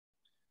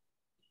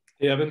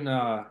Hey, Evan,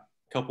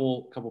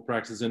 couple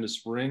practices into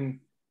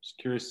spring. Just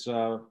curious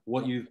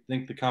what you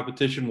think the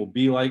competition will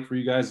be like for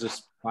you guys.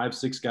 Just five,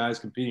 six guys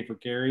competing for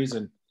carries,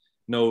 and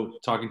no,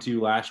 talking to you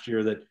last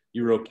year that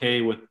you were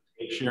okay with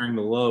sharing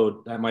the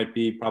load. That might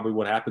be probably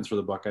what happens for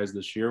the Buckeyes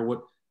this year.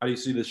 How do you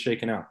see this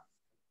shaking out?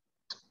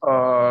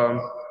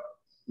 Um,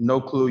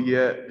 no clue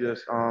yet.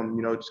 Just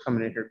just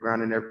coming in here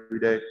grinding every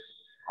day,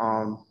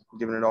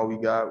 giving it all we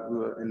got,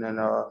 and then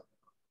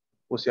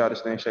we'll see how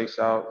this thing shakes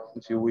out in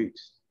a few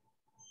weeks.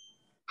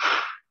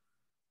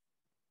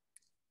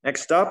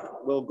 Next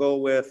up, we'll go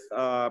with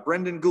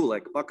Brendan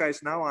Gulick,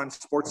 Buckeyes Now on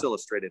Sports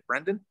Illustrated.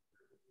 Brendan?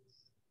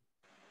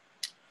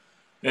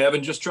 Hey,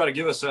 Evan, just try to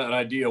give us an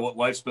idea what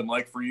life's been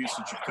like for you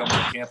since you've come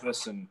on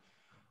campus and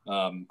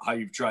how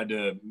you've tried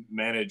to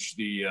manage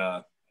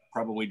the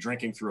probably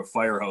drinking through a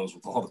fire hose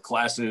with all the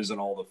classes and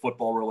all the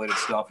football-related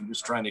stuff and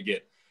just trying to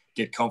get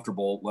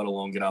comfortable, let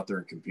alone get out there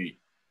and compete.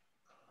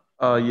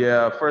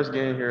 Yeah, first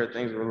getting here,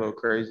 things were a little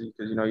crazy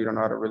because, you don't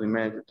know how to really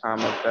manage your time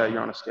like that. You're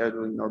on a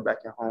schedule, back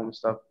at home and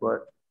stuff.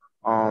 But,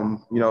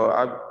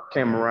 I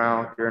came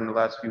around here in the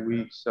last few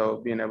weeks,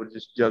 so being able to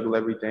just juggle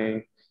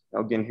everything,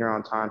 getting here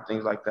on time,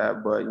 things like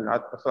that. But, I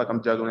feel like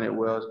I'm juggling it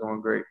well. It's going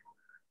great.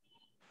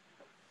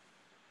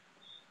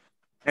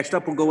 Next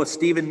up, we'll go with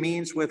Stephen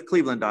Means with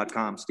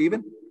Cleveland.com.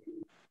 Stephen?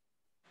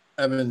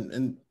 Evan,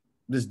 in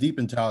this deep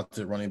and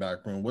talented running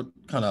back room, what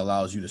kind of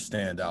allows you to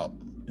stand out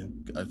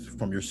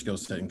from your skill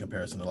set in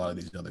comparison to a lot of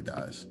these other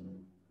guys?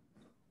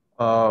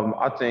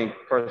 I think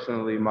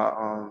personally,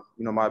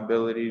 my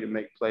ability to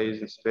make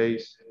plays in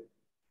space,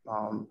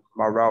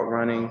 my route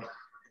running,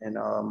 and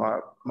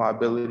my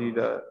ability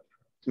to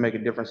make a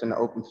difference in the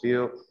open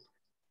field.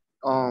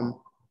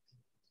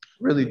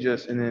 Really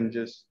just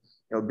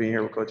being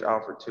here with Coach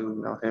Alford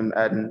too, him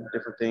adding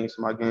different things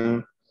to my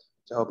game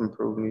to help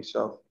improve me.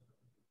 So.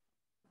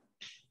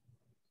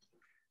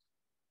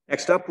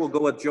 Next up, we'll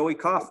go with Joey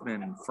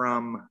Kaufman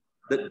from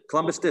the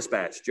Columbus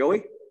Dispatch.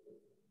 Joey?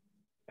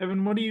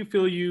 Evan, what do you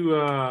feel you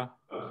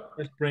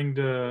bring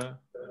to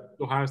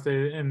Ohio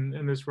State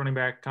in this running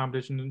back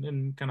competition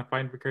and kind of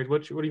fighting for carries?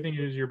 What do you think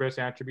is your best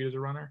attribute as a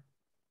runner?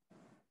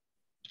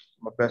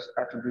 My best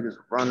attribute as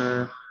a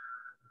runner,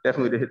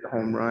 definitely to hit the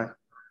home run.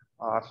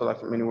 I feel like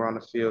from anywhere on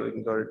the field, I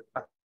can go to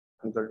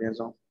the end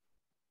zone.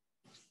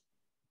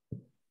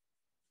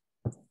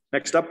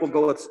 Next up, we'll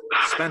go with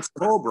Spencer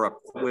Holbrook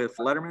with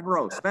Letterman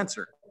Row.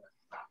 Spencer.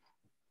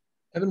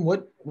 Evan,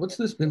 what's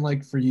this been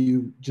like for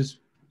you?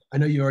 I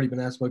know you've already been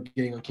asked about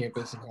getting on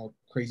campus and how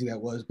crazy that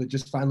was, but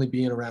just finally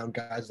being around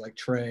guys like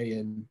Trey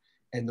and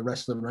the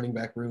rest of the running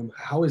back room,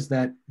 how has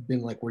that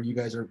been like where you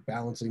guys are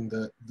balancing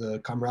the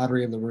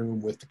camaraderie in the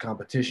room with the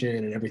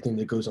competition and everything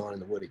that goes on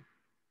in the Woody?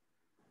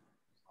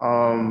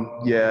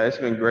 Yeah, it's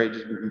been great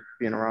just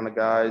being around the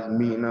guys,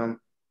 meeting them,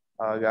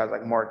 guys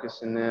like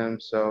Marcus and them.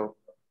 So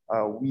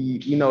we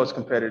it's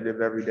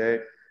competitive every day.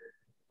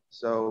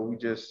 So we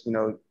just,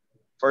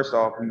 first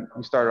off,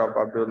 we started off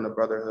by building a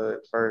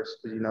brotherhood first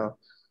because,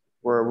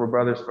 we're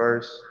brothers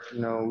first.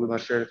 We're going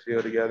to share the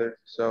field together.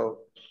 So,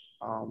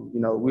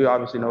 we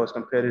obviously know it's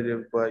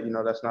competitive, but,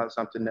 that's not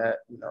something that,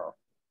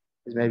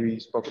 is maybe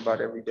spoke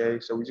about every day.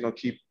 So we're just going to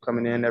keep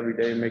coming in every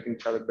day, making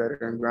each other better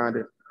and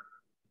grinding.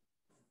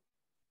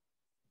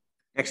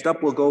 Next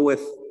up, we'll go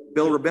with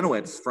Bill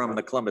Rabinowitz from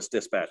the Columbus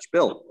Dispatch.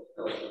 Bill.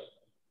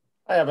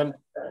 Hi, Evan.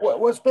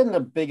 What's been the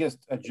biggest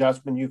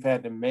adjustment you've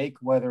had to make,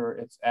 whether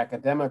it's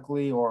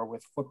academically or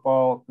with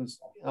football? Because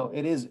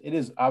it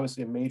is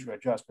obviously a major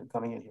adjustment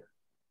coming in here.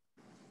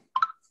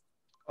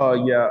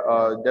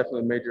 Definitely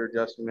a major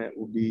adjustment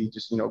will be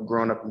just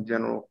growing up in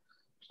general.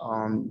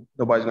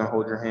 Nobody's gonna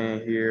hold your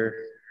hand here.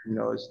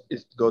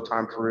 It's go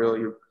time for real.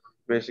 You're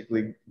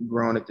basically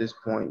grown at this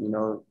point.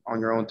 On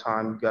your own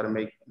time, you got to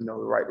make the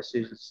right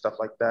decisions, stuff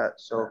like that.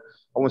 So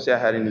I wouldn't say I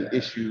had any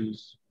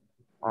issues.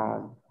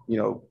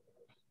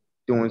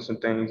 Doing some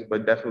things,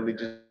 but definitely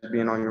just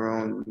being on your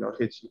own,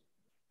 hits you.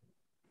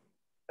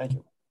 Thank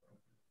you.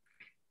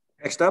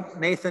 Next up,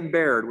 Nathan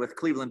Baird with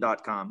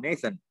Cleveland.com.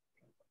 Nathan.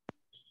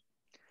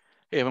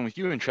 Hey, Evan, with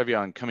you and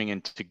Trevion coming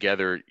in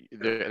together,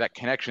 that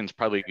connection's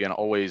probably you're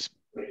always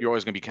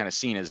going to be kind of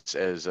seen as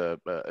a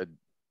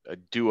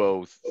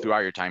duo throughout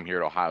your time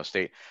here at Ohio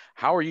State.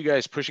 How are you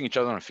guys pushing each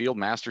other on the field?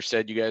 Master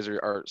said you guys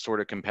are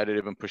sort of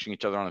competitive and pushing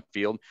each other on the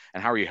field,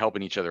 and how are you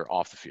helping each other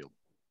off the field?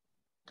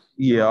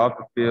 Yeah, off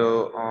the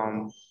field,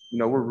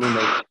 we're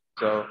roommates,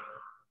 so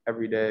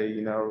every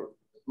day,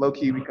 low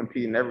key we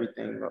compete in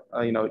everything.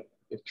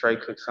 If Trey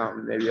cooks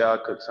something, maybe I'll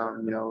cook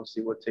something.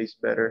 See what tastes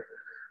better.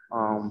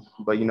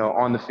 But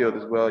on the field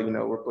as well,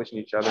 we're pushing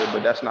each other.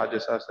 But that's not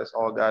just us; that's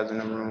all guys in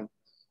the room.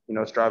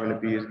 Striving to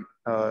be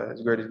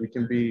as great as we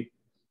can be,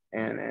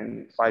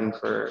 and fighting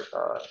for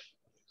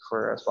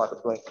a spot to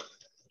play.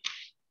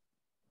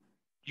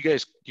 You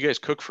guys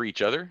cook for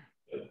each other?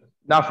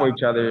 Not for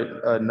each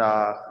other,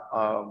 nah.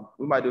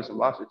 We might do some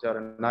lobster tail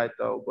tonight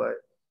though, but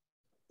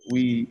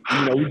we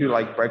do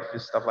like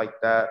breakfast stuff like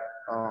that.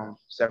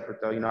 Separate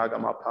though, I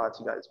got my pots,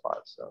 he got his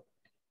pots. So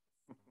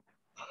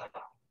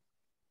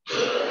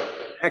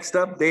Next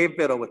up, Dave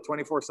Biddle with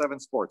 24/7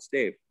 Sports.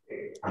 Dave.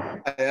 Hey,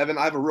 Evan,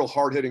 I have a real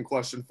hard-hitting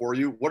question for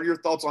you. What are your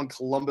thoughts on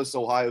Columbus,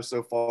 Ohio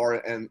so far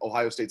and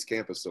Ohio State's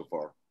campus so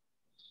far?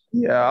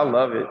 Yeah, I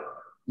love it.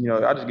 You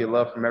know, I just get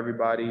love from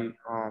everybody,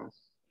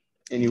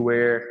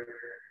 anywhere.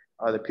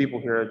 The people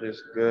here are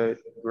just good,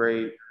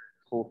 great,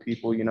 cool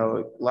people. You know,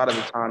 a lot of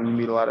the time you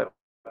meet a lot of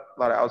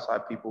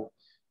outside people.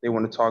 They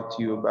want to talk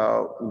to you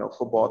about, you know,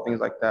 football, things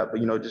like that.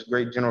 But, you know, just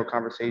great general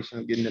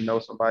conversation, getting to know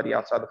somebody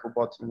outside the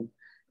football team.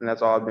 And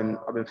that's all I've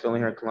been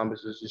feeling here in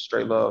Columbus is just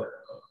straight love.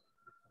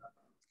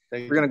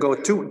 We're going to go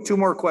with two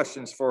more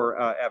questions for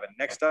Evan.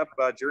 Next up,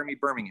 Jeremy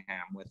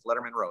Birmingham with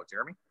Letterman Row.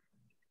 Jeremy?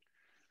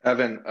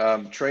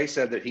 Evan, Trey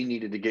said that he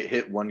needed to get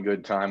hit one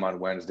good time on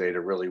Wednesday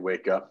to really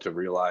wake up to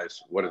realize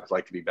what it's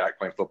like to be back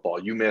playing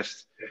football. You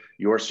missed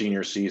your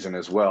senior season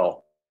as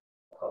well.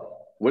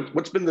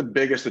 What's been the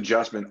biggest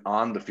adjustment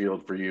on the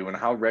field for you, and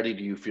how ready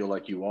do you feel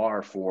like you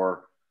are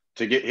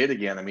to get hit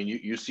again? I mean,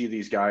 you see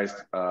these guys,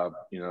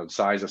 you know, the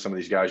size of some of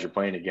these guys you're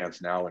playing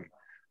against now, and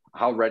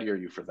how ready are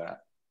you for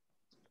that?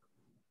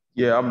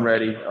 Yeah, I'm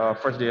ready.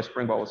 First day of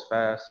spring ball was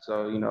fast,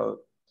 so, you know,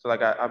 feel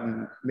like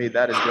I've made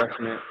that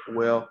adjustment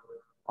well.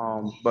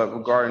 But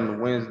regarding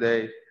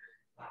Wednesday,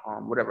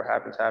 whatever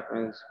happens,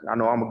 happens. I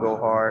know I'm gonna go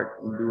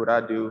hard and do what I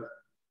do,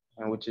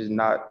 and which is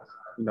not,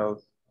 you know,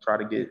 try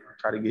to get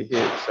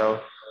hit. So,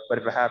 but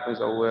if it happens,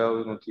 oh well,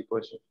 we're gonna keep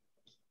pushing.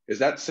 Is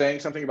that saying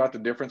something about the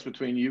difference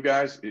between you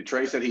guys?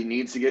 Trey said he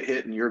needs to get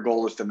hit, and your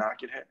goal is to not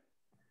get hit.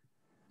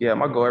 Yeah,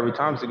 my goal every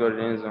time is to go to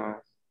the end zone.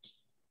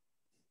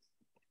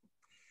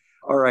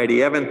 All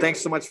righty, Evan, thanks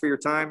so much for your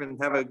time and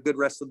have a good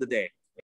rest of the day.